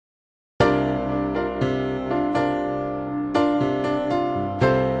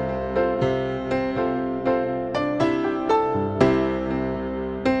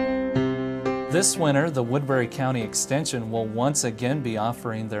This winter, the Woodbury County Extension will once again be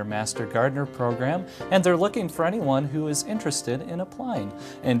offering their Master Gardener program, and they're looking for anyone who is interested in applying.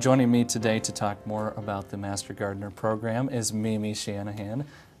 And joining me today to talk more about the Master Gardener program is Mimi Shanahan,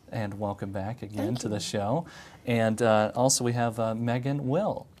 and welcome back again to the show. And also we have Megan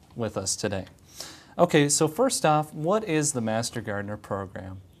Will with us today. Okay, so first off, what is the Master Gardener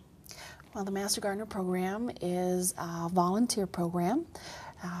program? Well, the Master Gardener program is a volunteer program.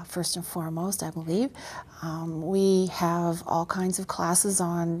 First and foremost, I believe. We have all kinds of classes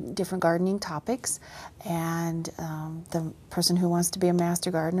on different gardening topics, and the person who wants to be a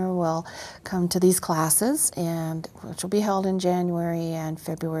Master Gardener will come to these classes, and which will be held in January and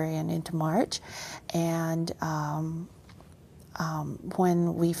February and into March. And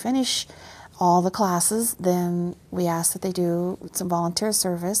when we finish all the classes, then we ask that they do some volunteer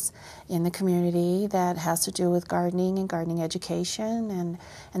service in the community that has to do with gardening and gardening education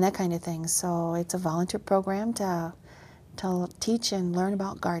and that kind of thing. So it's a volunteer program to teach and learn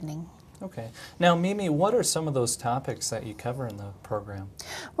about gardening. Okay. Now, Mimi, what are some of those topics that you cover in the program?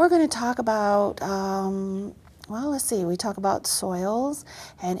 We're going to talk about well, let's see, we talk about soils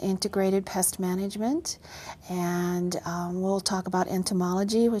and integrated pest management, and we'll talk about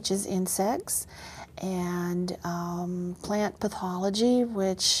entomology, which is insects, and plant pathology,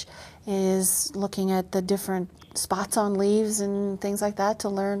 which is looking at the different spots on leaves and things like that to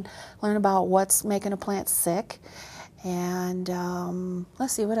learn about what's making a plant sick. And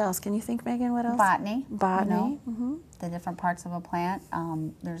let's see, what else? Can you think, Megan, what else? Botany. Botany. You know, the different parts of a plant.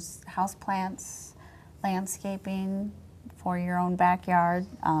 There's house plants, landscaping for your own backyard,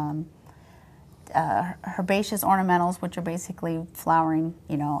 herbaceous ornamentals, which are basically flowering,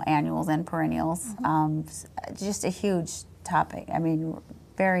 you know, annuals and perennials. Just a huge topic. I mean,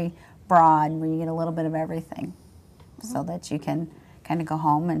 very broad, where you get a little bit of everything, so that you can kind of go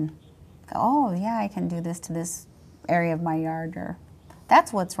home and go, oh yeah, I can do this to this area of my yard, or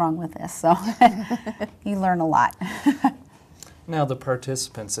that's what's wrong with this. So you learn a lot. Now, the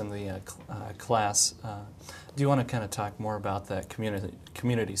participants in the class, do you want to kind of talk more about that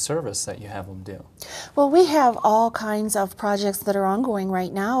community service that you have them do? Well, we have all kinds of projects that are ongoing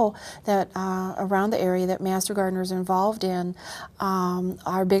right now that around the area that Master Gardeners are involved in.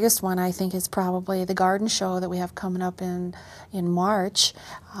 Our biggest one, I think, is probably the garden show that we have coming up in March.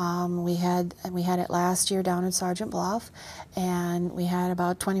 We had it last year down in Sergeant Bluff, and we had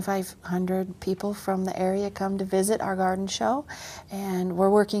about 2,500 people from the area come to visit our garden show. And we're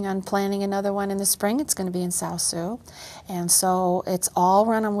working on planning another one in the spring. It's going to be in South Sioux, and so it's all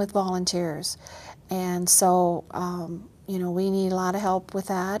run with volunteers. And so, you know, we need a lot of help with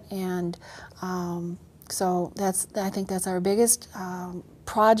that, and so I think that's our biggest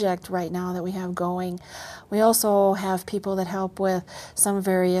project right now that we have going. We also have people that help with some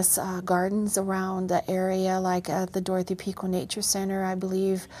various gardens around the area, like at the Dorothy Pico Nature Center, I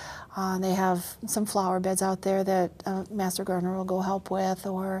believe. They have some flower beds out there that Master Gardener will go help with,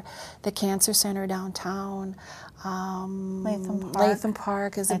 or the Cancer Center downtown. Latham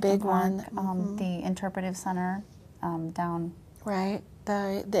Park is a big one. The Interpretive Center down. Right.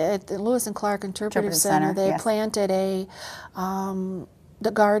 The Lewis and Clark Interpretive Center, they planted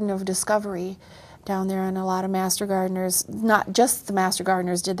the Garden of Discovery down there, and a lot of Master Gardeners, not just the Master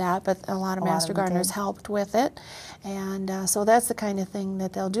Gardeners did that, but a lot of Master Gardeners helped with it. And so that's the kind of thing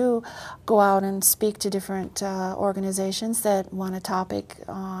that they'll do, go out and speak to different organizations that want a topic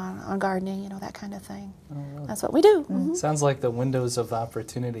on gardening, you know, that kind of thing. Oh, really? That's what we do. Sounds like the windows of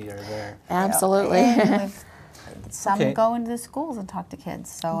opportunity are there. Absolutely. Yeah. Some go into the schools and talk to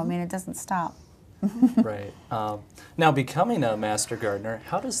kids, so I mean, it doesn't stop. Right. Now, becoming a Master Gardener,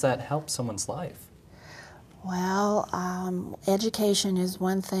 how does that help someone's life? Well, education is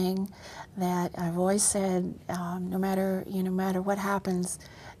one thing that I've always said. No matter what happens,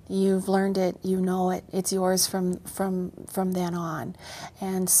 you've learned it, you know it, it's yours from then on,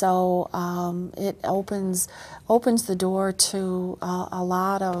 and so it opens the door to a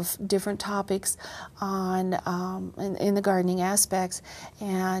lot of different topics on in the gardening aspects,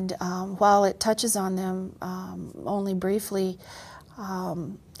 and while it touches on them only briefly,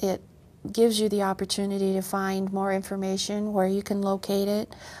 it gives you the opportunity to find more information, where you can locate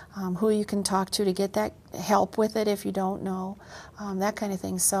it, who you can talk to get that help with it if you don't know, that kind of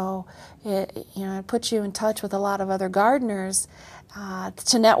thing. So it puts you in touch with a lot of other gardeners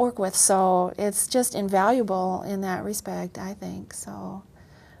to network with. So it's just invaluable in that respect, I think. So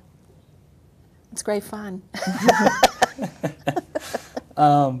it's great fun.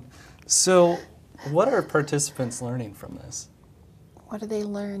 So what are participants learning from this? What are they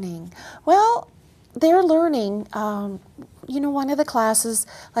learning? Well, they're learning. You know, one of the classes,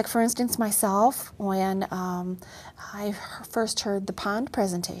 like for instance myself, when I first heard the pond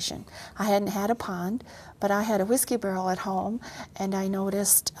presentation, I hadn't had a pond, but I had a whiskey barrel at home, and I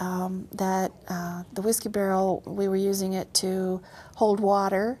noticed that the whiskey barrel, we were using it to hold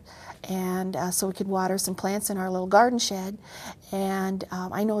water, and so we could water some plants in our little garden shed, and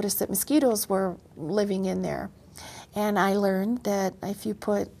I noticed that mosquitoes were living in there. And I learned that if you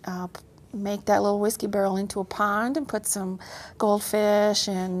make that little whiskey barrel into a pond and put some goldfish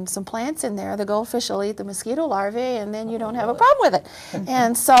and some plants in there, the goldfish will eat the mosquito larvae, and then you don't have a problem with it.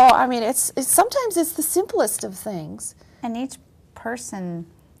 And so, I mean, it's sometimes it's the simplest of things. And each person,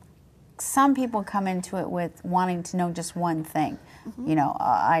 some people come into it with wanting to know just one thing. You know,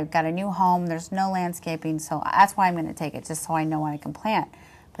 I've got a new home, there's no landscaping, so that's why I'm going to take it, just so I know what I can plant.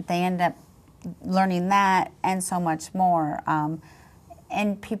 But they end up learning that and so much more.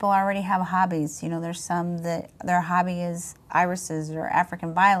 And people already have hobbies. You know, there's some that their hobby is irises or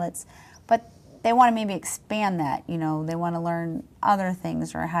African violets, but they want to maybe expand that. You know, they want to learn other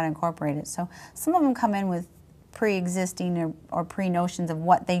things or how to incorporate it. So some of them come in with pre-existing or pre-notions of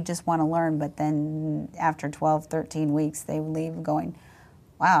what they just want to learn, but then after 12, 13 weeks, they leave going,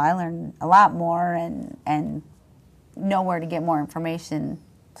 wow, I learned a lot more and know where to get more information.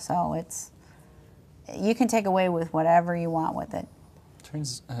 So you can take away with whatever you want with it.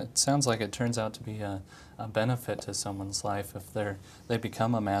 It sounds like it turns out to be a benefit to someone's life if they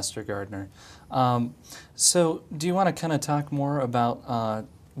become a master gardener. So do you want to kind of talk more about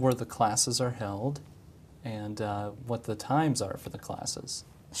where the classes are held and what the times are for the classes?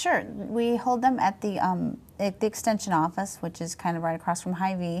 Sure. We hold them at the Extension office, which is kind of right across from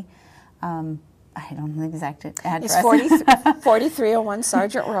Hy-Vee. I don't know the exact address. It's 4301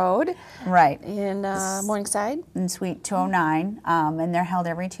 Sargent Road. Right. In Morningside. In Suite 209. And they're held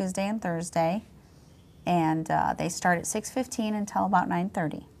every Tuesday and Thursday. And they start at 6:15 until about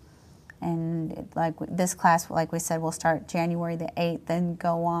 9:30. And this class, like we said, will start January the 8th and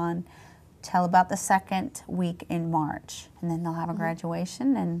go on till about the second week in March. And then they'll have a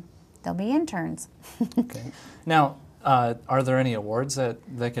graduation and they'll be interns. Okay. Now, are there any awards that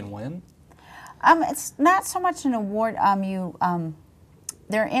they can win? It's not so much an award.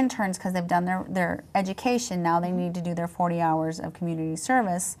 They're interns because they've done their education. Now they need to do their 40 hours of community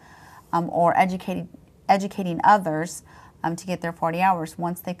service or educating others to get their 40 hours.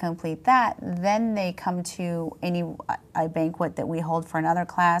 Once they complete that, then they come to a banquet that we hold for another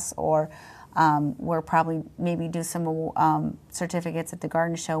class, or we'll probably maybe do some certificates at the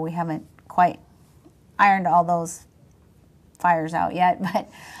garden show. We haven't quite ironed all those fires out yet,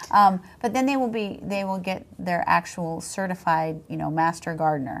 but then they will get their actual certified, master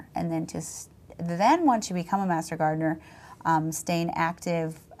gardener. And then once you become a master gardener, staying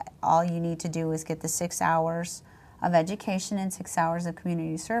active, all you need to do is get the 6 hours of education and 6 hours of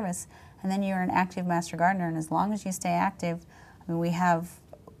community service, and then you're an active master gardener. And as long as you stay active, I mean, we have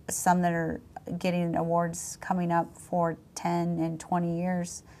some that are getting awards coming up for 10 and 20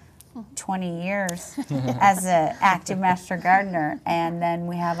 years. 20 years as an active master gardener, and then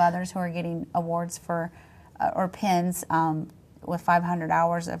we have others who are getting awards for or pins with 500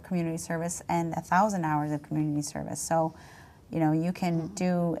 hours of community service and 1,000 hours of community service. So, you can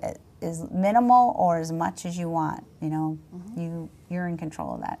do as minimal or as much as you want. You're in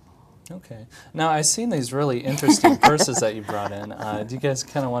control of that. Okay. Now, I've seen these really interesting purses that you brought in. Do you guys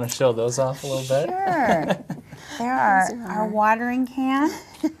kind of want to show those off a little bit? Sure. There are our watering can.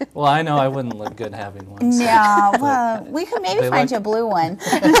 Well, I know I wouldn't look good having one. So, no, well, we could maybe find you a blue one.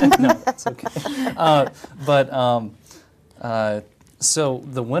 No, that's okay. So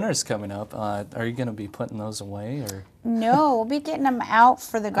the winter's coming up. Are you going to be putting those away, or? No, we'll be getting them out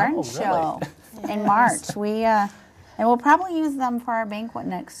for the garden show in March. And we'll probably use them for our banquet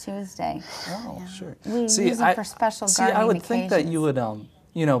next Tuesday. Oh, sure. We use them for special gardening I would occasions. think that you would,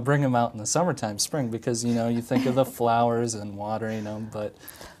 bring them out in the summertime, spring, because, you think of the flowers and watering them, but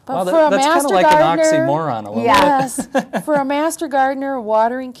well, that's kind of like an oxymoron a little bit. Yes. For a master gardener, a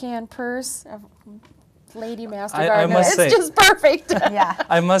watering can purse, a lady master gardener, it's just perfect. Yeah.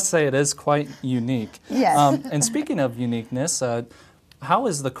 I must say it is quite unique. Yes. And speaking of uniqueness, how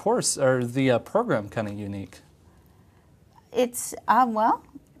is the course or the program kind of unique? It's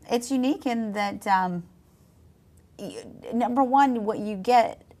it's unique in that number one, what you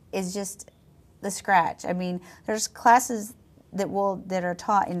get is just the scratch. I mean, there's classes that are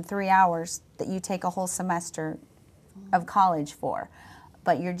taught in 3 hours that you take a whole semester of college for,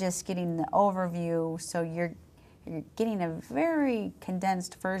 but you're just getting the overview. So you're getting a very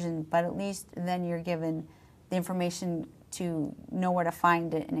condensed version, but at least then you're given the information to know where to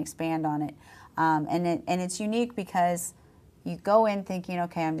find it and expand on it. And it's unique because you go in thinking,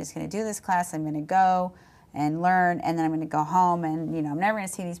 okay, I'm just going to do this class, I'm going to go and learn, and then I'm going to go home, and I'm never going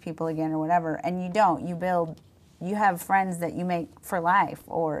to see these people again or whatever. And you don't. You have friends that you make for life,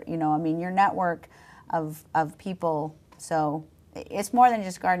 or your network of people. So it's more than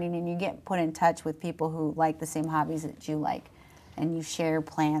just gardening, and you get put in touch with people who like the same hobbies that you like, and you share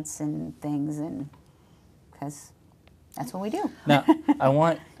plants and things, and because that's what we do. Now, I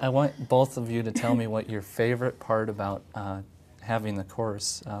want both of you to tell me what your favorite part about having the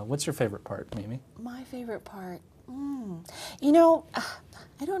course. What's your favorite part, Mimi? My favorite part?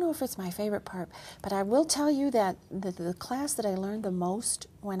 I don't know if it's my favorite part, but I will tell you that the class that I learned the most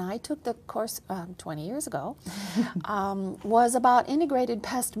when I took the course 20 years ago was about integrated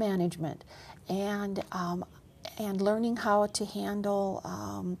pest management and learning how to handle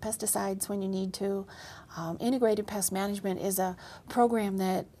pesticides when you need to. Integrated pest management is a program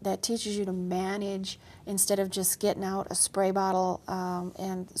that teaches you to manage instead of just getting out a spray bottle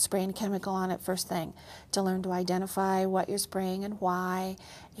and spraying a chemical on it first thing, to learn to identify what you're spraying and why,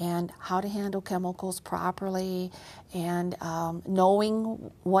 and how to handle chemicals properly, and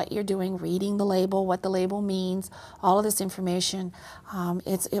knowing what you're doing, reading the label, what the label means, all of this information.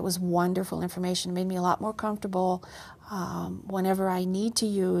 It was wonderful information. It made me a lot more comfortable whenever I need to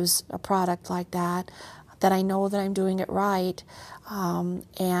use a product like that I know that I'm doing it right.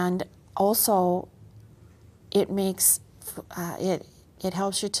 And also it makes, it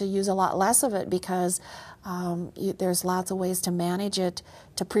helps you to use a lot less of it, because there's lots of ways to manage it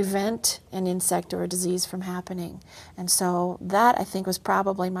to prevent an insect or a disease from happening. And so that, I think, was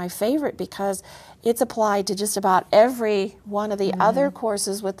probably my favorite, because it's applied to just about every one of the other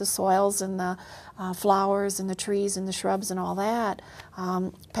courses with the soils and the flowers and the trees and the shrubs and all that.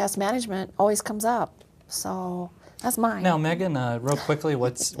 Pest management always comes up. So that's mine. Now, Megan, real quickly,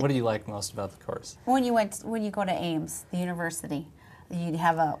 what do you like most about the course? When you go to Ames, the university, you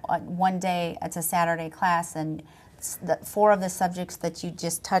have a one day, it's a Saturday class, and 4 of the subjects that you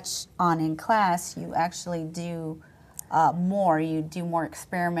just touch on in class, you actually do more. You do more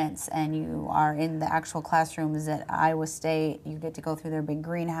experiments, and you are in the actual classrooms at Iowa State. You get to go through their big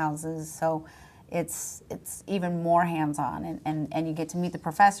greenhouses. So it's even more hands-on, and you get to meet the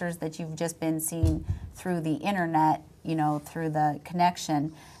professors that you've just been seeing through the internet, through the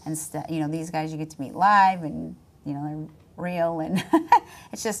connection, and these guys you get to meet live, and they're real, and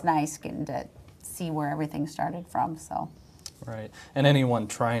it's just nice getting to see where everything started from. So right. And anyone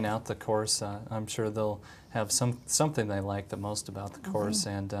trying out the course, I'm sure they'll have something they like the most about the course,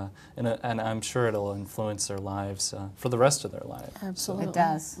 and I'm sure it'll influence their lives for the rest of their life. Absolutely. It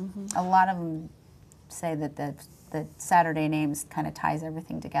does. A lot of them say that the Saturday names kind of ties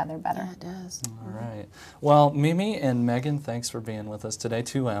everything together better. Yeah, it does. All right. Well, Mimi and Megan, thanks for being with us today.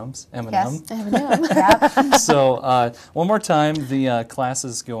 2 M's, M&M. Yes. M&M. Yep. So one more time, the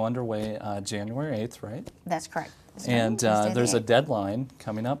classes go underway January 8th, right? That's correct. And Tuesday there's the a deadline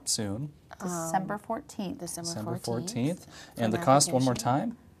coming up soon, December 14th. December 14th. for And the an cost, one more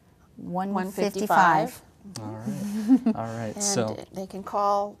application. time? $155. All right. All right. And So, they can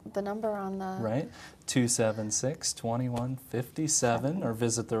call the number on the... right, 276-2157, or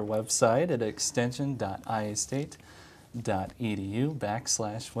visit their website at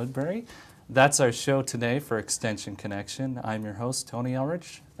extension.iastate.edu/Woodbury. That's our show today for Extension Connection. I'm your host, Tony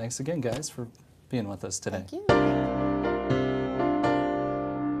Elrich. Thanks again, guys, for being with us today. Thank you.